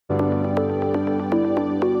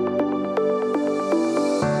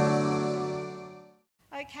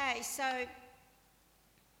Okay, so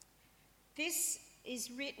this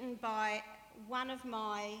is written by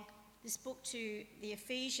this book to the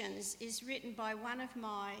Ephesians is written by one of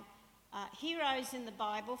my heroes in the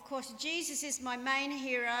Bible. Of course, Jesus is my main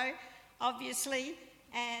hero, obviously,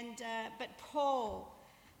 but Paul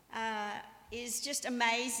is just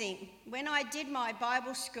amazing. When I did my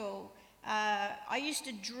Bible school, I used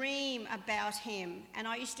to dream about him, and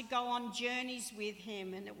I used to go on journeys with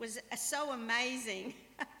him, and it was so amazing.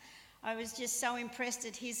 I was just so impressed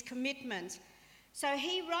at his commitment. So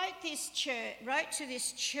he wrote to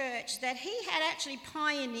this church that he had actually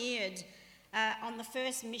pioneered on the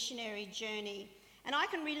first missionary journey. And I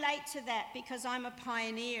can relate to that because I'm a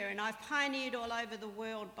pioneer, and I've pioneered all over the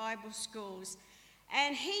world Bible schools.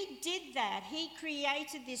 And he did that. He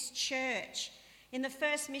created this church in the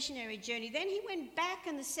first missionary journey. Then he went back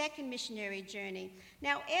in the second missionary journey.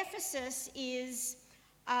 Now, Ephesus is,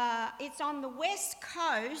 it's on the west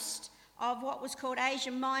coast of what was called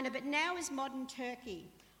Asia Minor, but now is modern Turkey.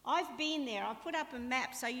 I've been there. I'll put up a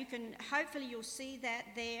map so you can, hopefully you'll see that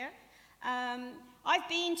there. I've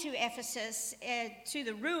been to Ephesus, to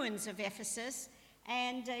the ruins of Ephesus,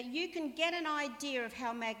 and you can get an idea of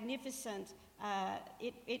how magnificent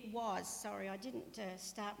it was. Sorry, I didn't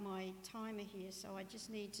start my timer here, so I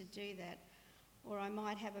just need to do that, or I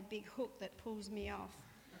might have a big hook that pulls me off.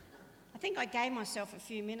 I think I gave myself a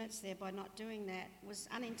few minutes there by not doing that. It was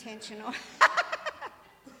unintentional.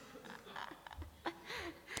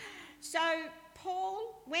 So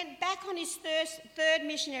Paul went back on his third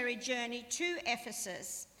missionary journey to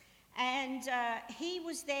Ephesus, and he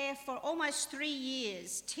was there for almost 3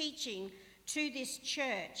 years teaching to this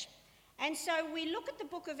church. And so we look at the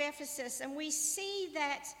book of Ephesus and we see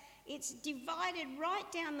that it's divided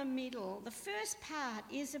right down the middle. The first part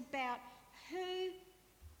is about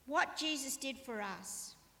what Jesus did for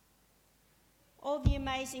us, all the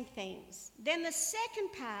amazing things. Then the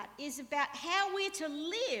second part is about how we're to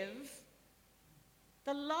live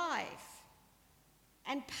the life.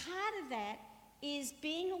 And part of that is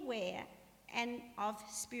being aware of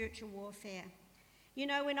spiritual warfare. You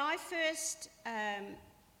know, when I first...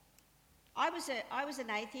 I was an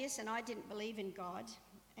atheist, and I didn't believe in God,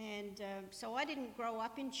 and so I didn't grow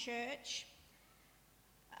up in church.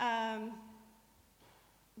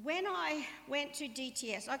 When I went to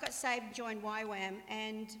DTS, I got saved, joined YWAM,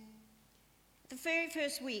 and the very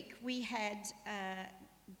first week we had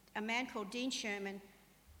a man called Dean Sherman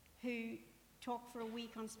who talked for a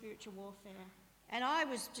week on spiritual warfare, and I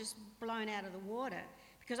was just blown out of the water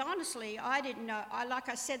because honestly I didn't know. Like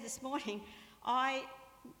I said this morning, I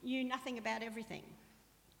knew nothing about everything.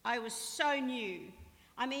 I was so new.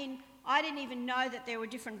 I mean, I didn't even know that there were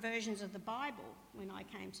different versions of the Bible when I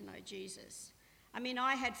came to know Jesus. I mean,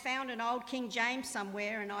 I had found an old King James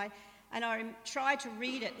somewhere, and I tried to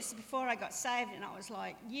read it. This is before I got saved, and I was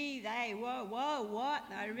like, ye, they, whoa, what?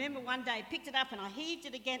 And I remember one day I picked it up and I heaved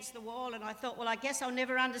it against the wall, and I thought, well, I guess I'll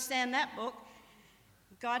never understand that book.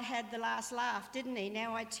 God had the last laugh, didn't he?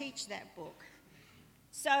 Now I teach that book.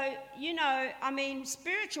 So, you know, I mean,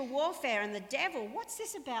 spiritual warfare and the devil, what's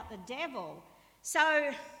this about the devil?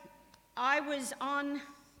 So I was on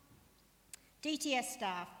DTS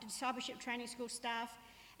staff, Discipleship Training School staff,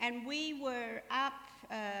 and we were up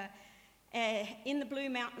in the Blue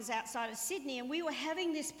Mountains outside of Sydney, and we were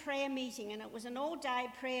having this prayer meeting, and it was an all-day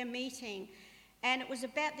prayer meeting, and it was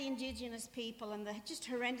about the Indigenous people and the just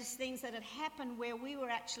horrendous things that had happened where we were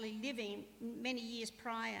actually living many years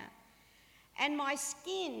prior. And my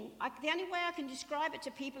skin, the only way I can describe it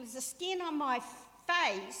to people is the skin on my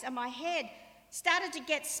face and my head started to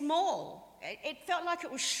get small. It felt like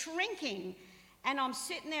it was shrinking. And I'm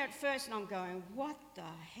sitting there at first and I'm going, what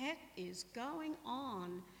the heck is going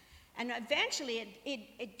on? And eventually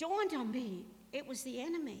it dawned on me, it was the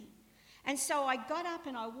enemy. And so I got up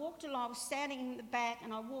and I walked along. I was standing in the back,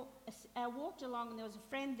 and I walked along, and there was a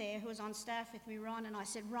friend there who was on staff with me, Ron, and I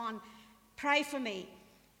said, Ron, pray for me.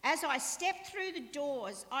 As I stepped through the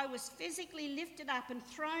doors, I was physically lifted up and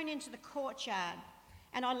thrown into the courtyard,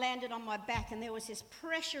 and I landed on my back, and there was this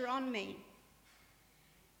pressure on me.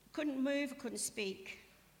 Couldn't move, couldn't speak,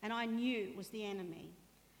 and I knew it was the enemy.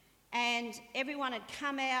 And everyone had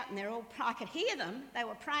come out, and I could hear them. They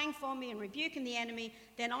were praying for me and rebuking the enemy.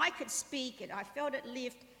 Then I could speak it. I felt it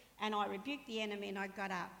lift, and I rebuked the enemy, and I got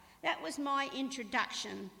up. That was my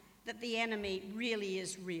introduction that the enemy really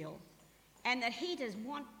is real, and that he does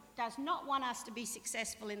not want us to be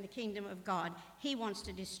successful in the kingdom of God. He wants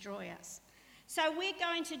to destroy us. So we're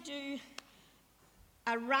going to do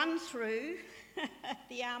a run through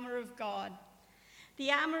the Armour of God. The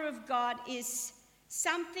Armour of God is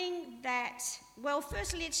something that, well,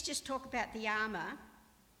 firstly, let's just talk about the armour.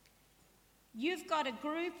 you've got a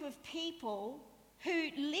group of people who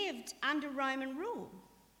lived under Roman rule.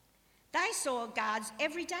 They saw guards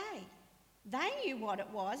every day. They knew what it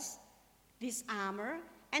was, this armour.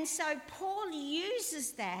 And so Paul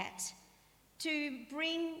uses that to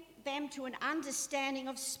bring them to an understanding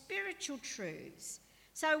of spiritual truths.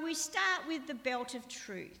 So we start with the belt of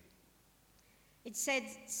truth. It said,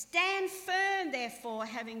 "Stand firm, therefore,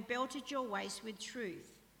 having belted your waist with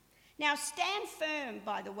truth." Now, stand firm,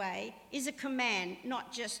 by the way, is a command,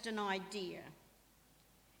 not just an idea.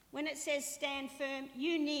 When it says stand firm,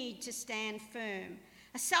 you need to stand firm.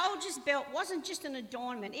 A soldier's belt wasn't just an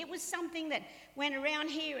adornment. It was something that went around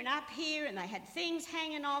here and up here, and they had things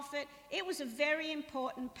hanging off it. It was a very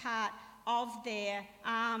important part of their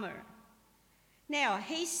armour. Now,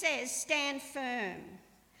 he says stand firm.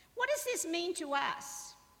 What does this mean to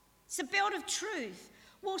us? It's a belt of truth.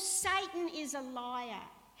 Well, Satan is a liar.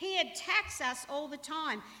 He attacks us all the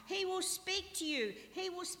time. He will speak to you. He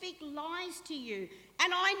will speak lies to you.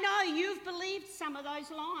 And I know you've believed some of those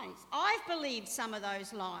lies. I've believed some of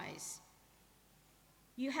those lies.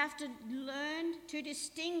 You have to learn to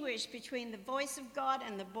distinguish between the voice of God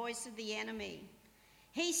and the voice of the enemy.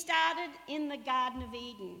 He started in the Garden of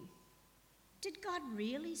Eden. Did God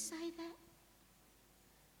really say that?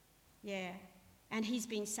 Yeah, and he's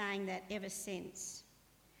been saying that ever since.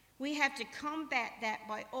 We have to combat that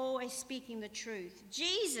by always speaking the truth.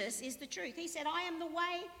 Jesus is the truth. He said, "I am the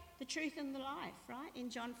way, the truth, and the life," right?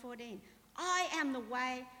 In John 14. I am the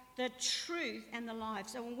way, the truth, and the life.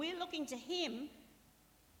 So when we're looking to him,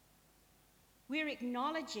 we're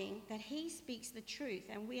acknowledging that he speaks the truth,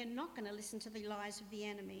 and we are not going to listen to the lies of the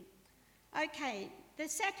enemy. Okay, the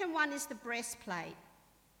second one is the breastplate.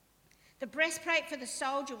 The breastplate for the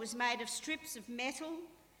soldier was made of strips of metal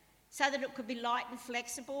so that it could be light and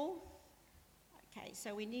flexible. Okay,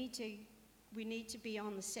 so we need to be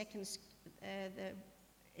on the second.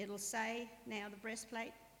 It'll say now the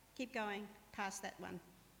breastplate. Keep going past that one.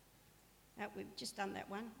 We've just done that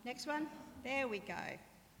one. Next one. There we go.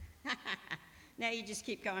 Now you just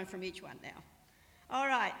keep going from each one now. All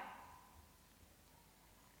right.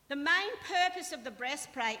 The main purpose of the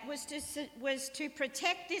breastplate was to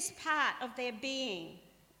protect this part of their being,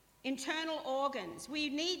 internal organs. We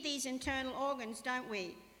need these internal organs, don't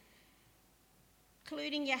we?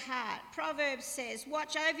 Including your heart. Proverbs says,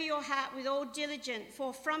 "Watch over your heart with all diligence,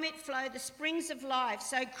 for from it flow the springs of life."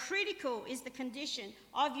 So critical is the condition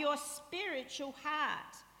of your spiritual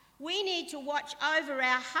heart. We need to watch over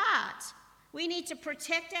our heart. We need to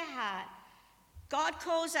protect our heart. God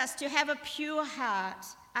calls us to have a pure heart,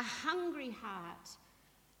 a hungry heart,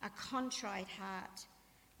 a contrite heart.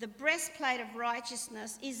 The breastplate of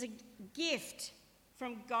righteousness is a gift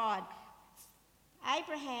from God.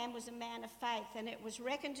 Abraham was a man of faith, and it was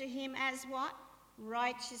reckoned to him as what?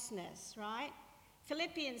 Righteousness, right?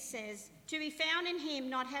 Philippians says, "To be found in him,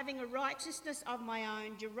 not having a righteousness of my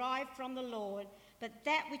own, derived from the Lord, but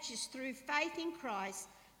that which is through faith in Christ,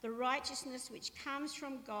 the righteousness which comes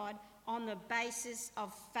from God on the basis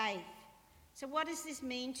of faith." So what does this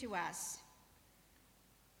mean to us?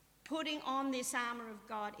 Putting on this armour of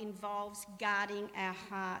God involves guarding our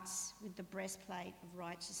hearts with the breastplate of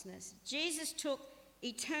righteousness. Jesus took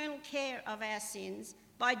eternal care of our sins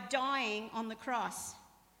by dying on the cross.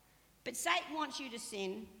 But Satan wants you to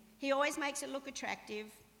sin. He always makes it look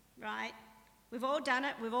attractive, right? We've all done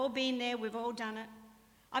it. We've all been there. We've all done it.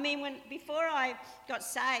 I mean, before I got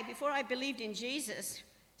saved, before I believed in Jesus,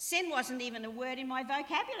 sin wasn't even a word in my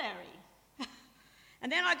vocabulary.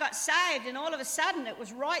 And then I got saved, and all of a sudden it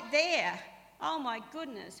was right there. Oh my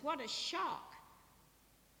goodness, what a shock.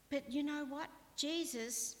 But you know what?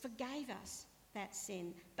 Jesus forgave us that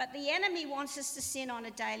sin. But the enemy wants us to sin on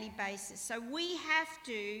a daily basis. So we have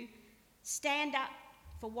to stand up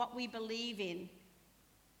for what we believe in.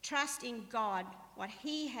 Trust in God, what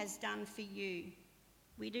he has done for you.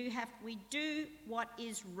 We do what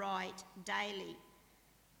is right daily.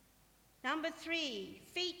 Number 3,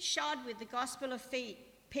 feet shod with the gospel of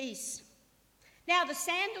peace. Now, the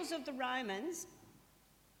sandals of the Romans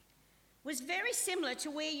was very similar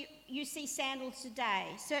to where you see sandals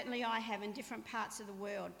today. Certainly I have in different parts of the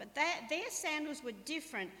world. But their sandals were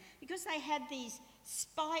different because they had these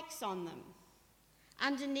spikes on them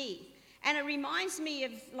underneath. And it reminds me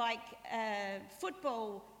of like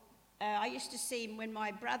football. I used to see when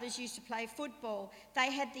my brothers used to play football,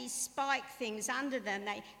 they had these spike things under them,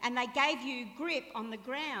 and they gave you grip on the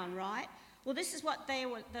ground, right? Well, this is what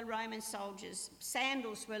the Roman soldiers'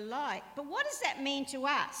 sandals were like. But what does that mean to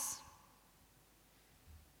us?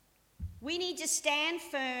 We need to stand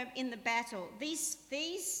firm in the battle. These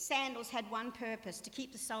sandals had one purpose, to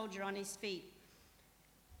keep the soldier on his feet.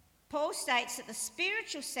 Paul states that the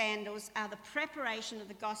spiritual sandals are the preparation of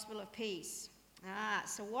the gospel of peace.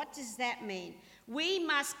 So what does that mean? We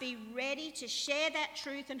must be ready to share that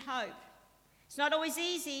truth and hope. It's not always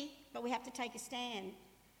easy, but we have to take a stand.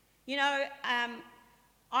 You know,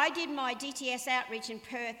 I did my DTS outreach in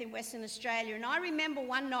Perth in Western Australia, and I remember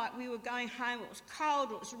one night we were going home. It was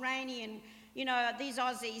cold, it was rainy, and, you know, these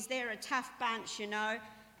Aussies, they're a tough bunch, you know,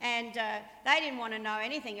 and they didn't want to know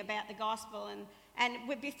anything about the gospel. And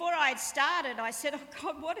before I had started, I said, oh,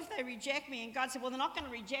 God, what if they reject me? And God said, well, they're not going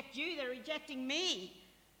to reject you, they're rejecting me.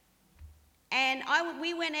 And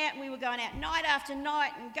we went out, and we were going out night after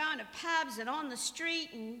night and going to pubs and on the street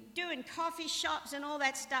and doing coffee shops and all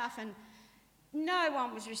that stuff, and no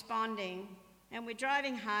one was responding. And we're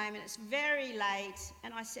driving home, and it's very late,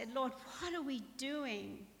 and I said, Lord, what are we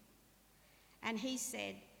doing? And he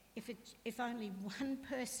said, if only one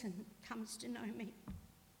person comes to know me,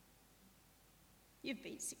 you've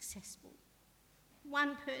been successful.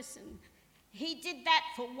 One person. He did that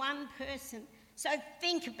for one person. So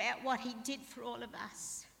think about what he did for all of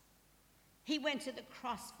us. He went to the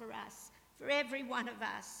cross for us, for every one of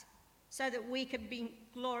us, so that we could bring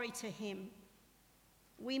glory to him.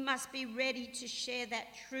 We must be ready to share that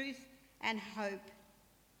truth and hope.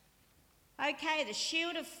 Okay, the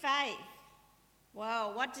shield of faith.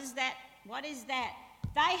 Well, what is that?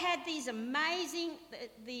 They had these amazing,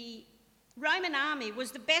 the Roman army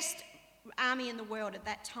was the best army in the world at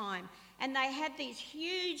that time. And they had these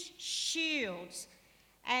huge shields,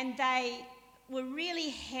 and they were really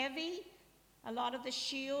heavy, a lot of the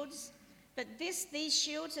shields. But these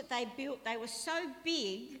shields that they built, they were so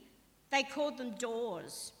big, they called them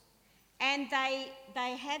doors. And they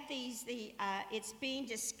had these, it's been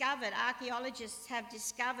discovered, archaeologists have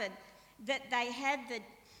discovered that they had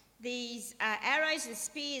these arrows and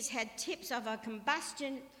spears had tips of a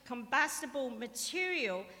combustible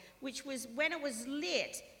material, which was, when it was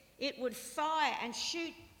lit, it would fire and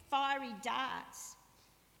shoot fiery darts.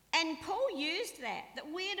 And Paul used that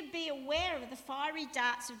we're to be aware of the fiery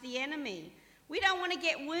darts of the enemy. We don't want to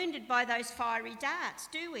get wounded by those fiery darts,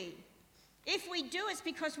 do we? If we do, it's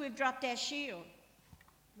because we've dropped our shield.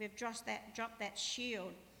 We've dropped that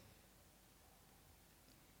shield.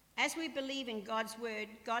 As we believe in God's word,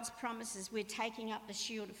 God's promises, we're taking up the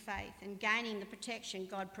shield of faith and gaining the protection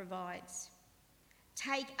God provides.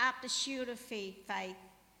 Take up the shield of faith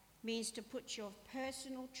means to put your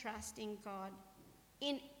personal trust in God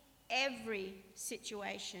in every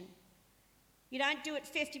situation. You don't do it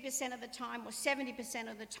 50% of the time or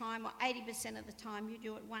 70% of the time or 80% of the time. You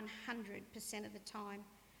do it 100% of the time.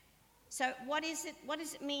 So what does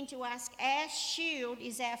it mean to us? Our shield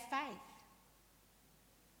is our faith.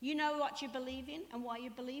 You know what you believe in and why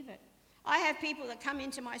you believe it. I have people that come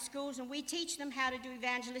into my schools, and we teach them how to do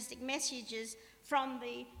evangelistic messages from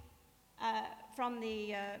the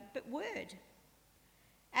word.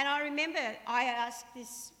 And I remember I asked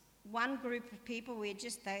this one group of people, they'd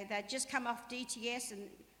just come off DTS, and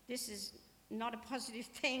this is not a positive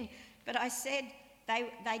thing, but I said,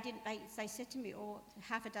 they said to me,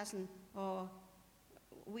 half a dozen,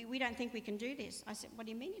 we don't think we can do this. I said, what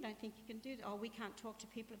do you mean you don't think you can do that? We can't talk to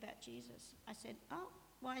people about Jesus. I said,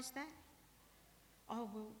 why is that? Well,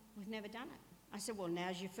 we've never done it. I said, well,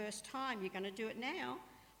 now's your first time. You're going to do it now.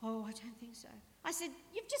 I don't think so. I said,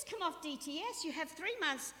 you've just come off DTS. You have 3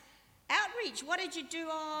 months outreach. What did you do?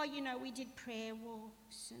 We did prayer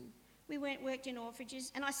walks, and we worked in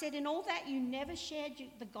orphanages. And I said, in all that, you never shared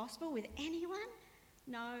the gospel with anyone?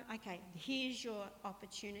 No? Okay, here's your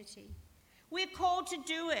opportunity. We're called to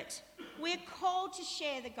do it. We're called to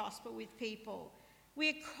share the gospel with people.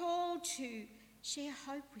 We're called to share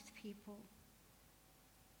hope with people.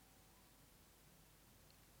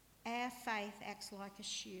 Our faith acts like a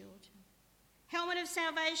shield. Helmet of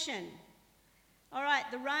salvation. All right,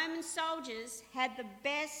 the Roman soldiers had the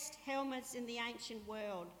best helmets in the ancient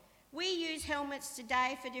world. We use helmets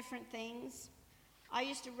today for different things. I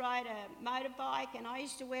used to ride a motorbike, and I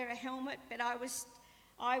used to wear a helmet, but I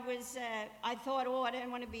thought, I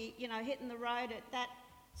don't want to be, hitting the road at that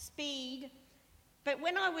speed. But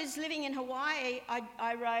when I was living in Hawaii,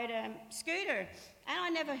 I rode a scooter,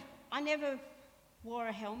 and I never wore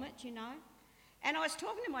a helmet, And I was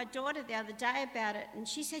talking to my daughter the other day about it, and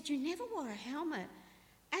she said, you never wore a helmet.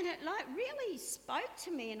 And it really spoke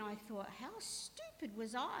to me, and I thought, how stupid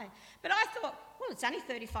was I? But I thought, well, it's only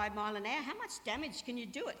 35 mile an hour. How much damage can you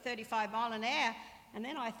do at 35 mile an hour? And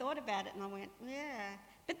then I thought about it, and I went, yeah.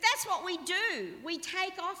 But that's what we do. We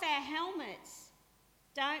take off our helmets,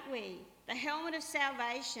 don't we? The helmet of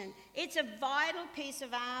salvation. It's a vital piece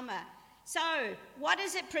of armour. So what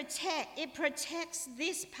does it protect? It protects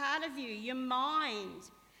this part of you, your mind.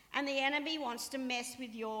 And the enemy wants to mess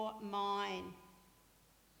with your mind.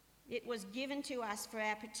 It was given to us for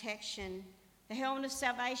our protection. The helmet of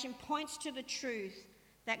salvation points to the truth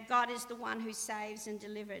that God is the one who saves and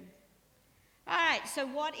delivers. All right, so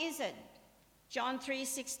what is it? John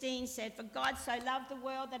 3:16 said, "For God so loved the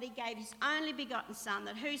world that he gave his only begotten Son,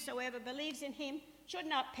 that whosoever believes in him should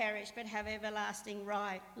not perish but have everlasting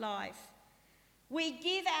life." We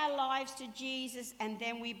give our lives to Jesus and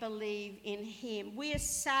then we believe in him. We are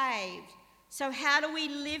saved. So how do we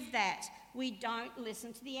live that? We don't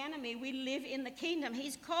listen to the enemy. We live in the kingdom.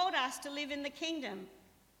 He's called us to live in the kingdom,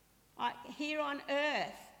 here on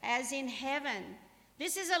earth as in heaven.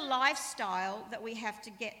 This is a lifestyle that we have to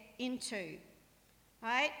get into.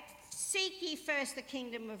 Right? Seek ye first the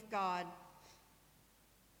kingdom of God.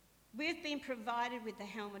 We've been provided with the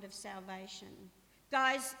helmet of salvation.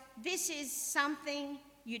 Guys, this is something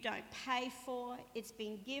you don't pay for. It's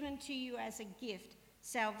been given to you as a gift,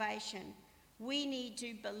 salvation. We need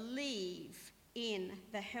to believe in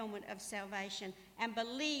the helmet of salvation and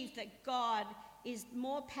believe that God is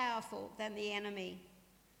more powerful than the enemy.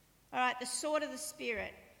 All right, the sword of the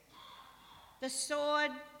Spirit. The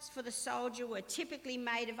swords for the soldier were typically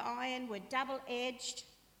made of iron, were double-edged,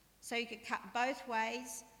 so you could cut both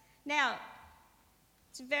ways. Now,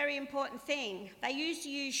 it's a very important thing. They used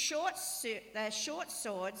to use short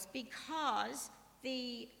swords because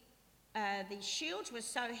the shields were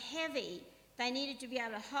so heavy, they needed to be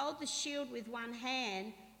able to hold the shield with one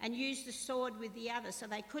hand and use the sword with the other, so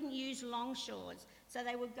they couldn't use long swords. So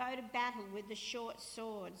they would go to battle with the short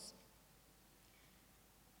swords.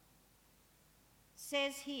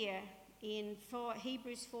 Says here in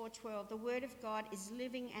Hebrews 4:12, the word of God is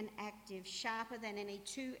living and active, sharper than any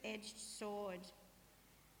two-edged sword.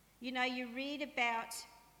 You know, you read about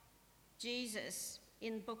Jesus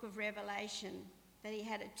in the book of Revelation, that he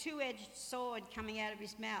had a two-edged sword coming out of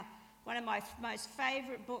his mouth. One of my most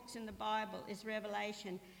favourite books in the Bible is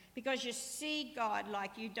Revelation, because you see God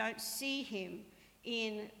like you don't see him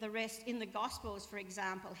in the Gospels, for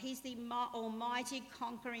example. He's the almighty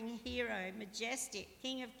conquering hero, majestic,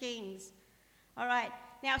 King of Kings. All right,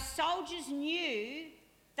 now soldiers knew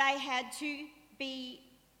they had to be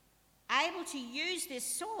able to use this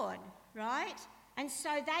sword, right? And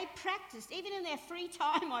so they practiced, even in their free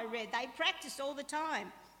time, I read, they practiced all the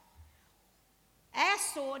time. Our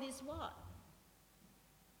sword is what?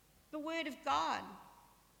 The Word of God.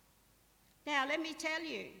 Now, let me tell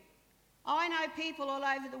you, I know people all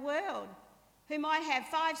over the world who might have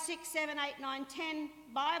 5, 6, 7, 8, 9, 10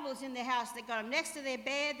 Bibles in their house. They've got them next to their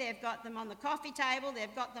bed, they've got them on the coffee table,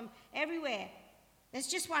 they've got them everywhere. There's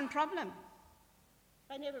just one problem.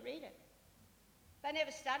 They never read it. They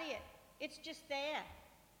never study it. It's just there.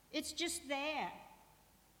 It's just there.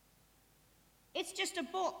 It's just a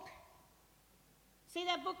book. See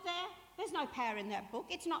that book there? There's no power in that book.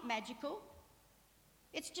 It's not magical.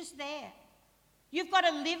 It's just there. You've got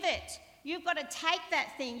to live it. You've got to take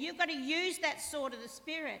that thing. You've got to use that sword of the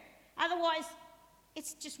Spirit. Otherwise,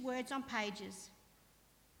 it's just words on pages.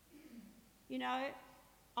 You know,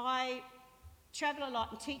 I travel a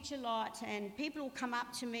lot and teach a lot, and people will come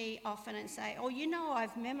up to me often and say, "Oh, you know,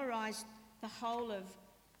 I've memorised the whole of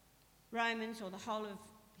Romans or the whole of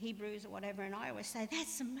Hebrews or whatever," and I always say,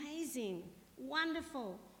 "That's amazing,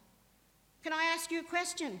 wonderful. Can I ask you a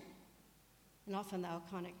question?" And often they'll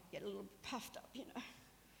kind of get a little puffed up, you know.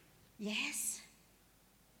 Yes.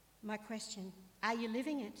 My question, are you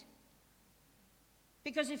living it?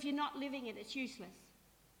 Because if you're not living it, it's useless.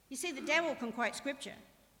 You see, the devil can quote scripture.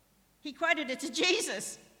 He quoted it to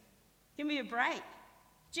Jesus. Give me a break.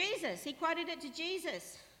 Jesus, he quoted it to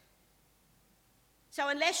Jesus. So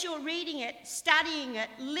unless you're reading it, studying it,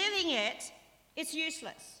 living it, it's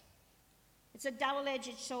useless. It's a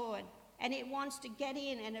double-edged sword, and it wants to get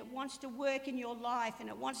in, and it wants to work in your life, and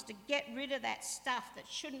it wants to get rid of that stuff that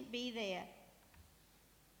shouldn't be there.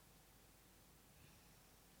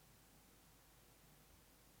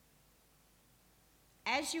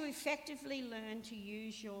 As you effectively learn to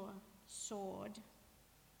use your sword,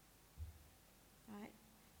 right,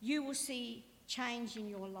 you will see change in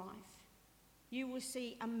your life. You will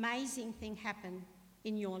see amazing things happen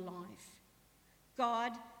in your life.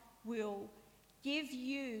 God will give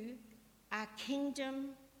you a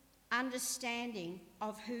kingdom understanding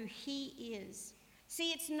of who he is.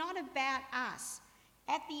 See, it's not about us.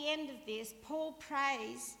 At the end of this, Paul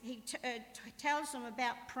prays, he tells them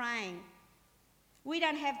about praying. We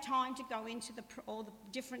don't have time to go into all the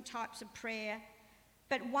different types of prayer,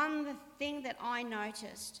 but one thing that I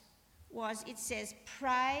noticed was it says,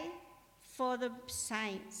 pray for the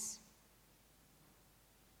saints.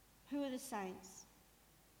 Who are the saints?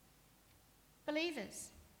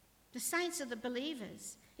 Believers. The saints are the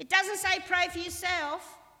believers. It doesn't say pray for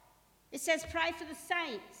yourself. It says pray for the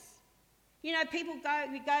saints. You know,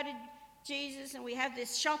 we go to Jesus and we have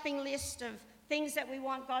this shopping list of things that we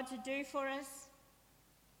want God to do for us.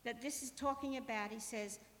 That this is talking about, he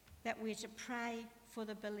says, that we're to pray for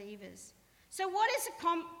the believers. So what is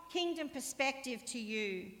a kingdom perspective to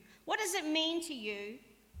you? What does it mean to you?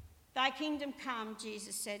 Thy kingdom come,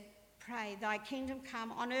 Jesus said, pray, thy kingdom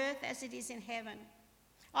come on earth as it is in heaven.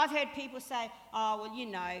 I've heard people say, oh, well, you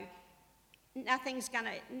know, nothing's going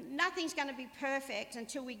to be perfect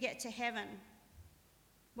until we get to heaven.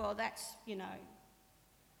 Well, that's, you know,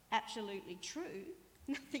 absolutely true.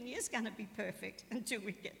 Nothing is going to be perfect until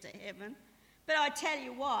we get to heaven. But I tell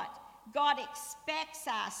you what, God expects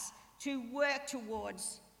us to work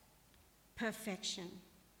towards perfection.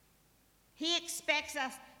 He expects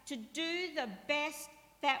us to do the best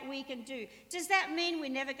that we can do. Does that mean we're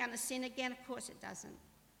never going to sin again? Of course it doesn't.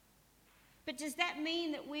 But does that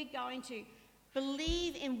mean that we're going to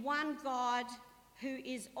believe in one God who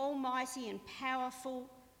is almighty and powerful,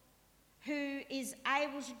 who is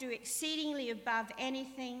able to do exceedingly above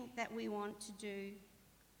anything that we want to do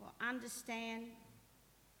or understand?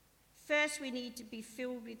 First, we need to be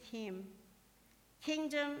filled with him.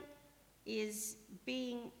 Kingdom is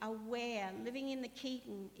being aware. Living in the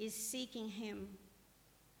kingdom is seeking him.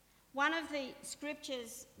 One of the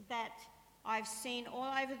scriptures that I've seen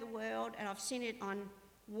all over the world, and I've seen it on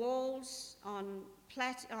walls, on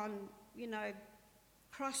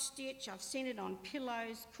cross-stitch, I've seen it on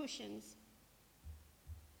pillows, cushions.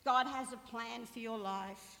 God has a plan for your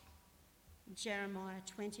life. Jeremiah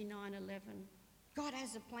 29:11. God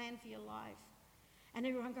has a plan for your life. And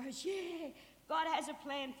everyone goes, yeah, God has a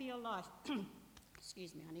plan for your life.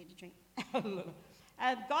 Excuse me, I need a drink.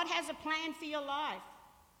 God has a plan for your life.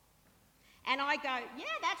 And I go, yeah,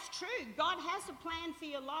 that's true. God has a plan for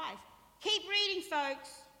your life. Keep reading, folks.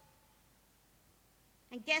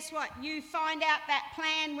 And guess what? You find out that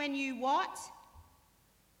plan when you what?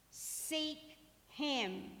 Seek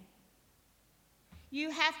him. You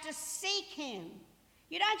have to seek him.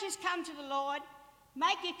 You don't just come to the Lord,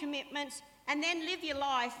 make your commitments, and then live your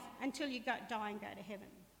life until you die and go to heaven.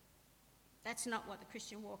 That's not what the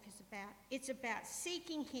Christian walk is about. It's about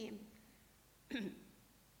seeking him.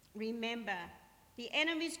 Remember, the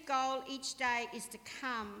enemy's goal each day is to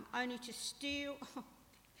come only to steal,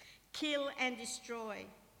 kill, and destroy.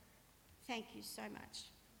 Thank you so much.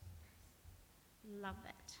 Love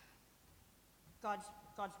that.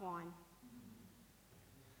 God's wine.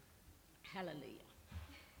 Hallelujah.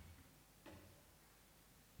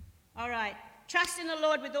 All right. Trust in the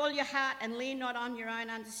Lord with all your heart and lean not on your own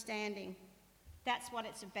understanding. That's what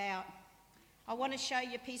it's about. I want to show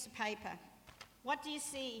you a piece of paper. What do you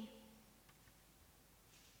see?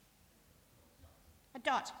 A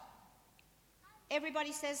dot.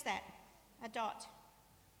 Everybody says that. A dot.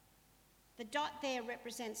 The dot there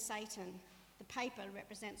represents Satan. The paper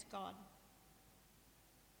represents God.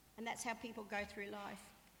 And that's how people go through life.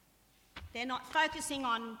 They're not focusing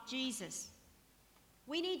on Jesus.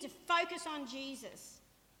 We need to focus on Jesus,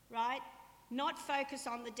 right? Not focus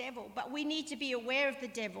on the devil, but we need to be aware of the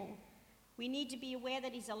devil. We need to be aware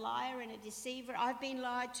that he's a liar and a deceiver. I've been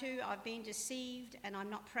lied to, I've been deceived, and I'm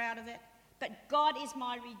not proud of it. But God is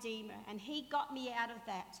my Redeemer, and he got me out of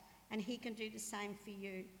that, and he can do the same for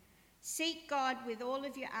you. Seek God with all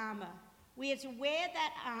of your armour. We are to wear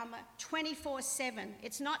that armour 24/7.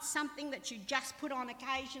 It's not something that you just put on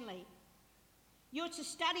occasionally. You're to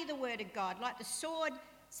study the Word of God, like the swords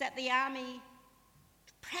that the army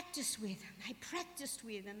practice with, and they practiced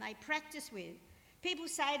with, and they practice with. People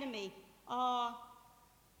say to me, oh,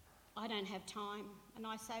 I don't have time. And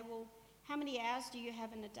I say, well, how many hours do you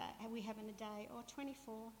have in a day? We have in a day? Oh,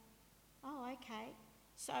 24. Oh, okay.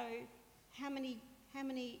 So how many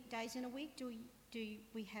days in a week do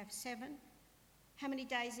we have? 7. How many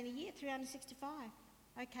days in a year? 365.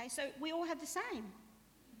 Okay, so we all have the same.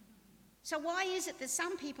 So why is it that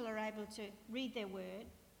some people are able to read their word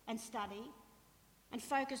and study and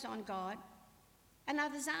focus on God and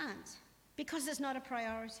others aren't? Because it's not a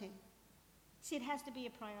priority. See, it has to be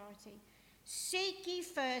a priority. Seek ye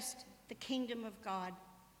first the kingdom of God,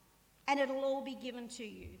 and it'll all be given to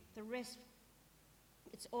you. The rest,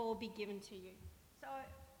 it's all be given to you. So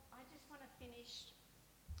I just want to finish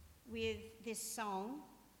with this song,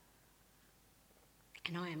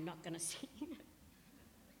 and I am not going to sing it.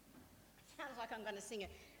 Sounds like I'm going to sing it.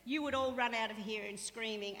 You would all run out of here in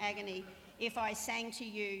screaming agony if I sang to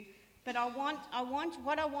you. But what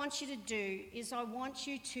I want you to do is I want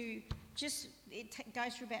you to just, it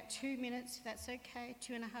goes for about 2 minutes, if that's okay,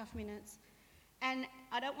 2.5 minutes. And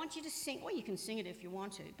I don't want you to sing, well, you can sing it if you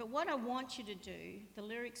want to, but what I want you to do, the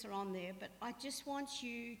lyrics are on there, but I just want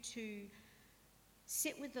you to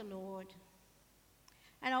sit with the Lord.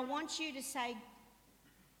 And I want you to say,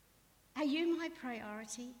 are you my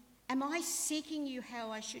priority? Am I seeking you how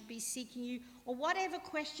I should be seeking you? Or whatever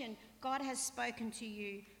question God has spoken to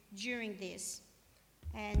you during this.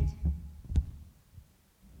 And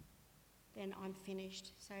then I'm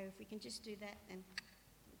finished. So if we can just do that then.